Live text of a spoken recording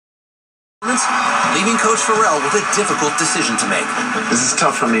departments, leaving Coach Farrell with a difficult decision to make. This is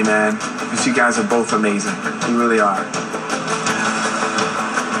tough for me, man, because you guys are both amazing. You really are.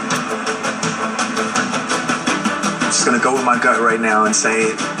 I'm just going to go with my gut right now and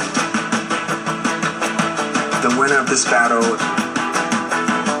say the winner of this battle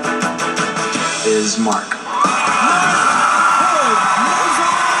is Mark.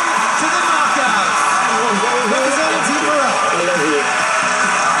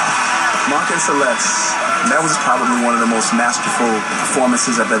 Mark and Celeste, that was probably one of the most masterful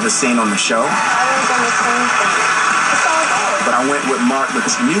performances I've ever seen on the show. But I went with Mark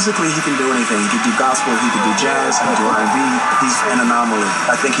because musically he can do anything. He can do gospel, he can do jazz, he can do R&B. He's an anomaly.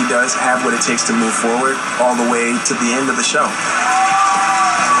 I think he does have what it takes to move forward all the way to the end of the show.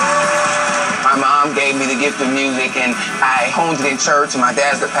 My mom gave me the gift of music, and I honed it in church, and my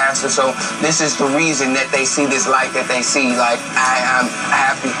dad's the pastor, so this is the reason that they see this light that they see. Like, I'm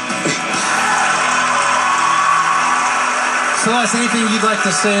happy. Celeste, anything you'd like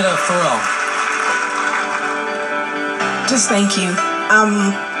to say to Farrell? Just thank you.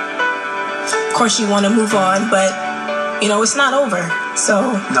 Of course you want to move on, but, you know, it's not over,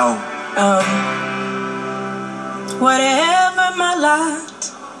 so... No. Whatever my lot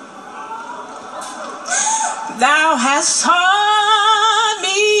thou hast taught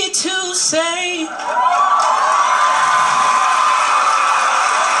me to say, it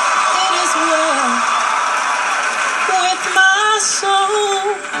is well with my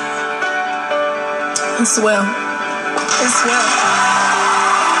soul. It's well. It's well.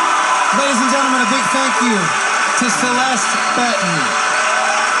 Ladies and gentlemen, a big thank you to Celeste Betton.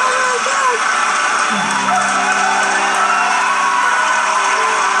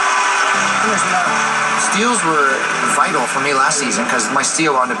 Steals were vital for me last season because my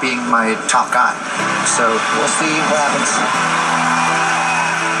steal wound up being my top guy. So we'll see what happens.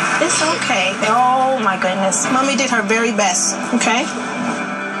 It's okay. Oh my goodness. Mommy did her very best, okay?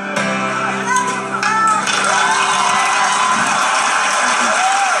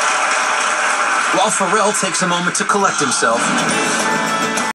 While Farrell takes a moment to collect himself,